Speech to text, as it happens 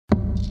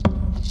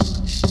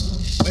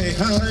way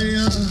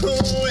higher,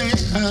 way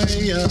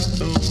higher,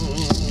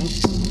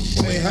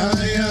 way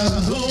higher,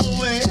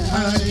 way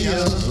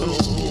higher,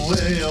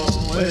 way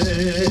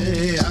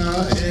away,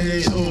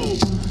 hey oh,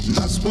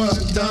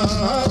 Nasquata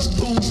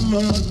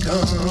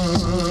Pumakan,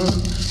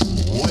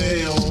 way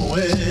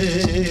away,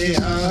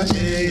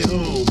 hey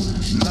oh,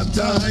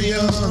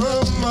 Nataya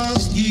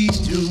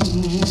Mosquito,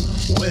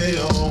 way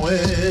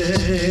away,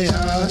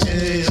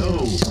 hey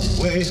oh,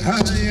 way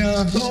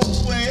higher,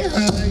 way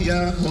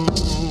higher,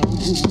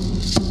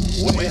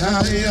 way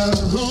higher,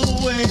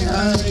 way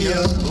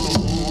higher,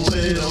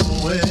 way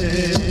away,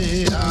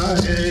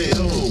 hey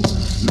oh,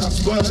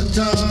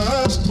 Nasquata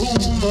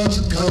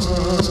Pumakan,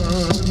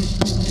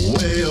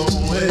 way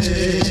away,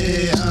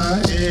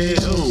 hey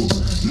oh,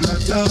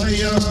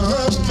 Nataya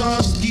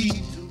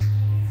Mosquito.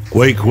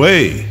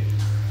 Kwekwe,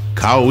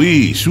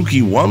 Kawi,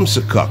 Suki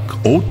Wamsakuk,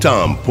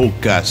 Otam,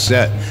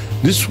 Pokaset,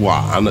 Niswa,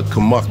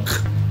 Anakamuk.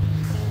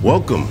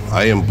 Welcome,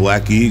 I am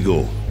Black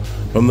Eagle,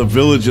 from the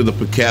village of the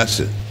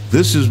Pecasset.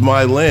 This is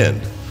my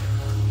land.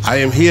 I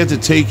am here to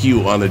take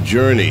you on a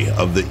journey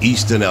of the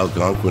eastern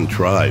Algonquin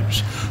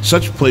tribes,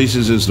 such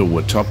places as the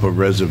Watuppa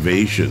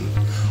Reservation,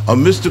 a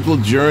mystical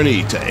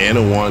journey to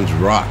Anawan's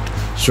Rock,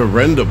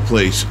 surrender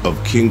place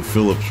of King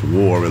Philip's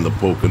War in the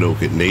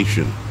Pokanoket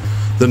Nation,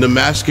 the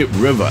Nemasket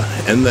River,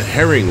 and the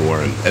herring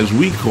worm, as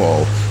we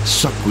call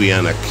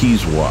Suquiana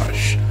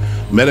Keyswash,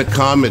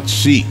 Metacomet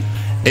Sea,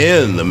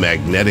 and the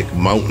Magnetic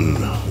Mountain,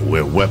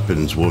 where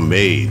weapons were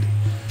made.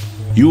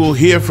 You will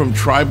hear from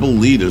tribal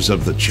leaders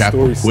of the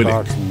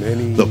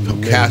Chappaquiddick, the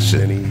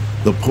Pecasset,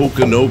 the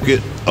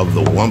Pokanoket of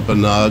the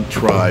Wampanoag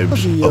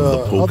tribes of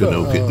the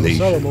Pokanoket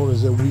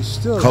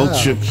Nation,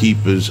 culture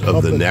keepers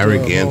of the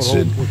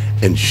Narragansett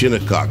and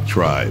Shinnecock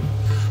tribe.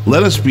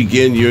 Let us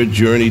begin your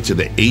journey to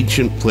the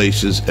ancient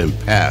places and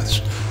paths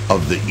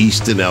of the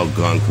eastern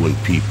Algonquin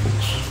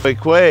peoples.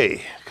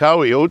 Kwekwe,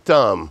 Kawi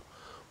Otam,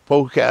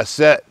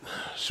 Pokasset,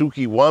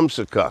 Suki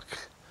Wamsakuk.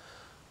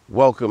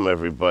 Welcome,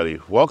 everybody.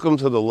 Welcome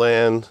to the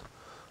land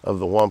of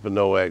the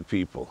Wampanoag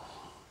people.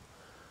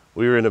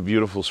 We're in a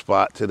beautiful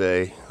spot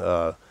today.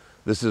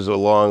 This is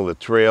along the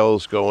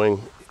trails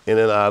going in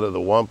and out of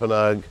the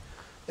Wampanoag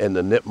and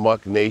the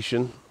Nipmuc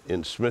Nation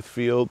in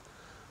Smithfield.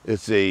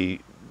 It's a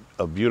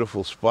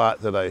beautiful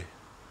spot that I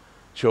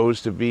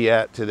chose to be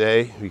at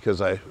today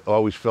because I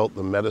always felt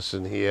the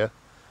medicine here.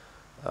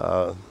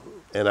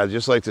 And I'd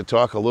just like to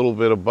talk a little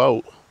bit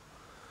about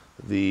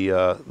the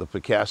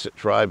Pecasset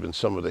tribe and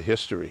some of the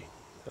history.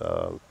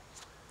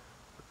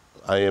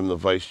 I am the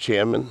vice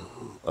chairman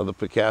of the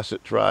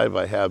Pecasset tribe.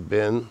 I have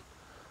been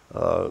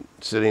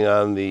sitting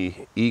on the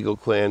Eagle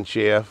Clan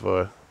chair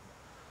for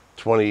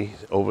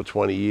over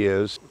 20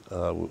 years.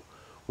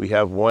 We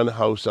have one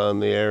house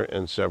on there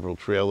and several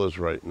trailers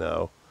right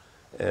now.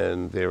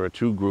 And there are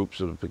two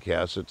groups of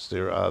Pecassets.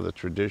 There are the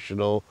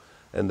traditional,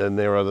 and then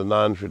there are the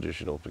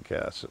non-traditional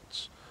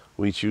Pecassets.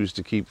 We choose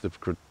to keep the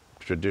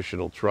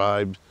traditional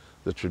tribes,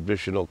 the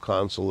traditional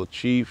consulate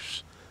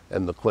chiefs,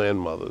 and the clan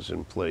mothers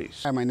in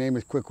place. Hi, my name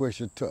is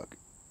Kwekwe Took,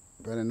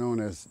 better known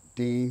as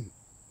Dean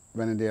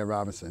Renadere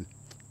Robinson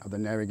of the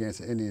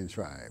Narragansett Indian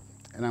tribe.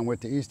 And I'm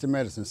with the Eastern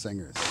Medicine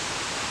Singers.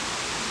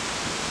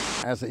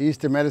 As an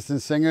Eastern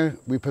Medicine singer,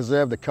 we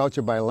preserve the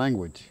culture by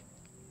language.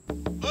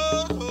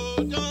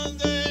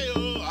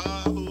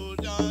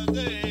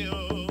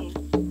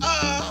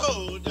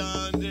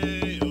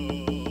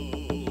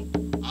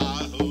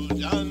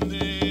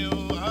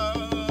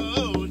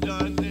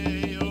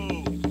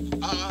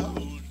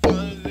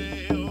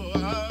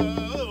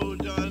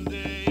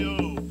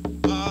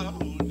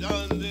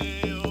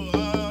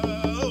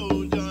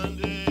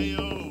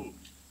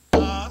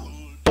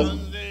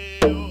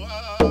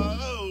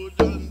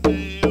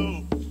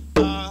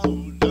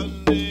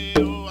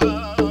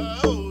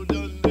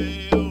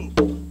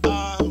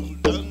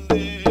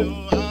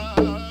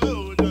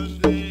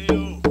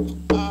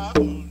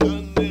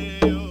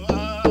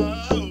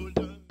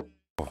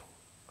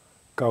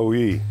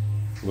 Kaui,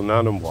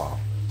 Lunanamwal,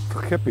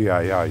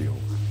 Kakipiayayu.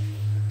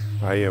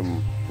 I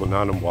am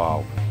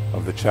Lunanamwal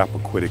of the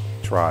Chappaquiddick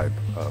tribe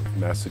of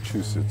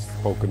Massachusetts,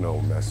 Pocono,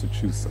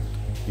 Massachusetts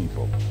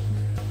people.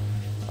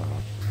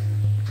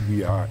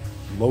 We are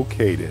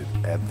located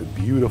at the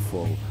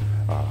beautiful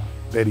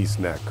Betty's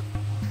Neck,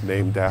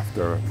 named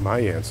after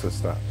my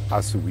ancestor,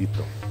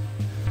 Asuito.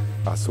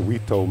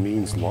 Asuito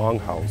means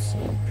longhouse,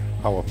 and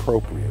how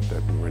appropriate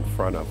that we're in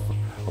front of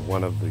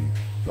one of the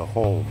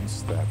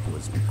homes that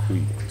was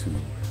bequeathed to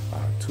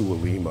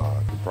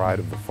Tuolima, the Bride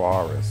of the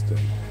Forest, and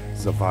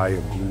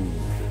Zavaya Groove,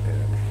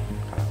 and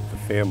the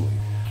family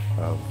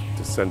of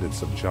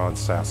descendants of John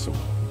Sassoon.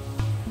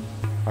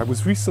 I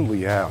was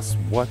recently asked,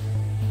 what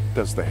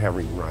does the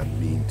herring run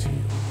mean to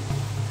you?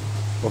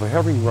 Well, the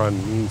herring run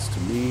means to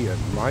me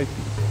and my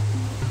people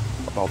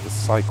about the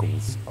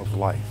cycles of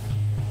life,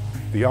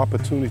 the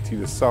opportunity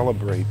to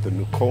celebrate the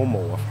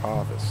Nukomo of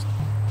harvest,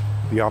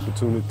 the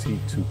opportunity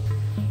to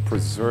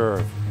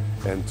preserve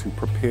and to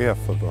prepare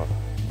for the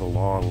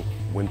long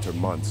winter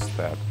months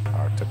that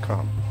are to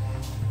come.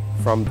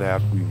 From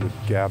that, we would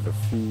gather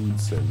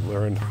foods and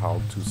learn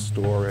how to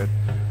store it,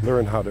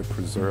 learn how to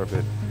preserve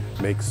it,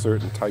 make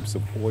certain types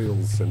of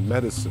oils and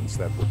medicines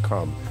that would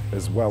come,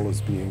 as well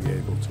as being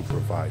able to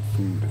provide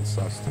food and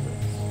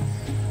sustenance.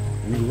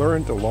 We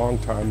learned a long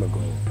time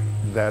ago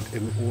that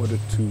in order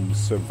to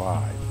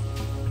survive,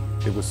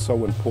 it was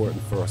so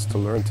important for us to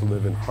learn to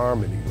live in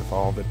harmony with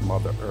all that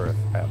Mother Earth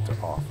had to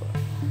offer.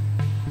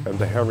 And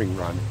the herring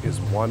run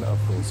is one of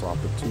those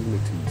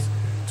opportunities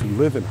to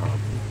live in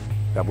harmony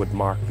that would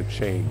mark the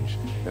change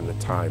in the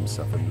times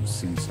of a new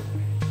season.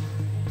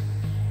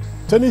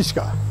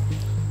 Tanishka.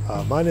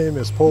 My name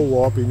is Po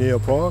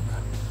Neoprog.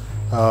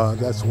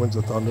 That's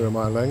Windsor Thunder in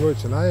my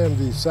language, and I am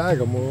the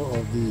Sagamore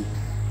of the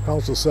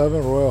Council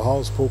 7 Royal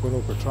House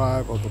Poconoke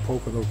tribe of the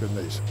Poconoke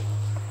Nation.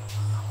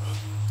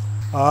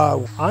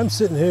 I'm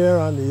sitting here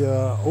on the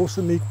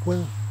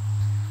Osamequin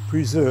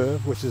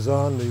Preserve, which is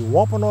on the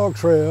Wampanoag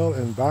Trail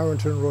in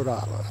Barrington, Rhode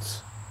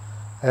Island.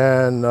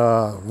 And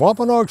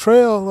Wampanoag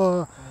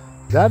Trail,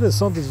 that is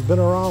something that's been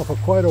around for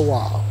quite a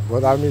while.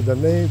 But I mean, the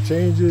name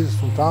changes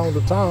from town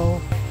to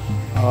town.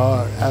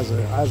 As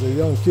a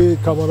young kid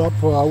coming up,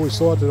 I always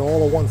thought that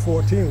all of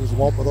 114 was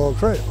Wampanoag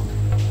Trail.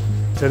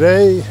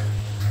 Today,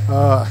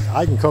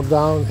 I can come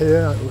down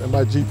here and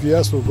my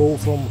GPS will go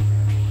from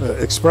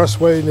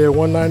expressway near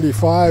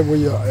 195, where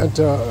you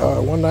enter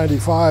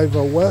 195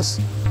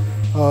 west.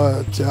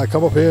 I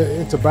come up here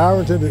into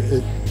Barrington,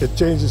 it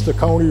changes to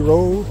County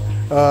Road.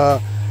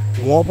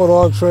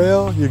 Wampanoag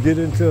Trail, you get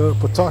into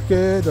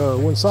Pawtucket,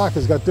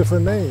 Woonsocket's got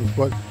different names,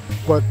 but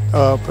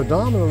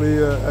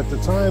predominantly at the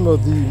time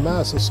of the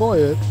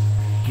Massasoit,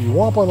 the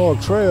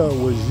Wampanoag Trail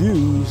was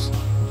used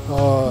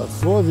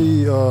for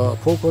the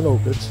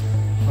Poconokets.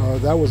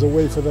 That was a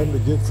way for them to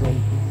get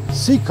from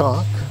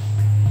Seekonk,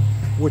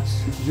 which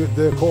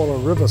they're called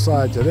a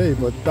riverside today,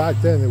 but back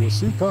then it was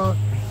Seekonk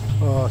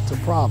to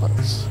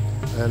Providence.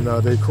 And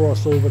they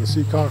crossed over the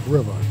Seekonk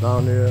River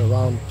down there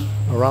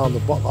around the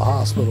Butler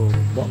Hospital,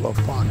 Butler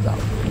Park down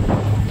there.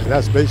 And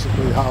that's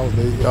basically how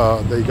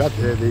they got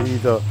there. They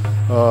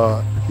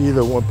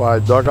either went by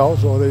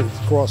dugouts or they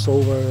crossed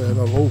over at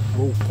a low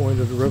point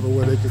of the river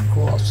where they could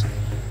cross.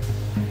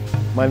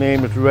 My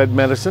name is Red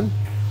Medicine.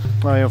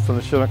 I am from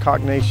the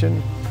Shinnecock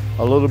Nation,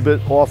 a little bit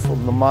off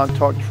from the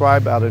Montauk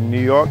tribe out of New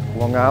York,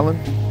 Long Island.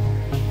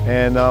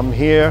 And I'm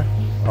here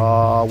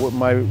with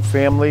my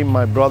family,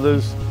 my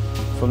brothers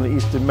from the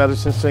Eastern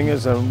Medicine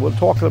Singers, and we're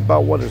talking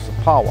about what is a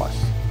powwow.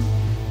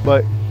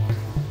 But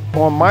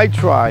on my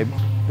tribe,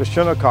 the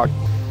Shinnecock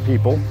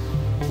people,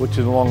 which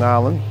is Long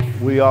Island,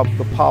 we are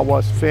the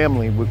powwow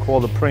family. We call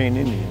the Praying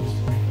Indians.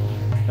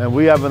 And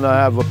we haven't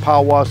had a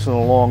powwow in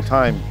a long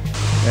time.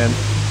 And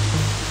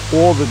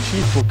all the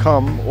chiefs will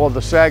come, all the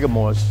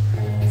Sagamores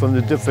from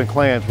the different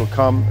clans will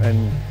come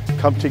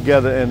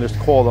together, and it's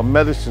called a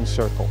medicine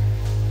circle.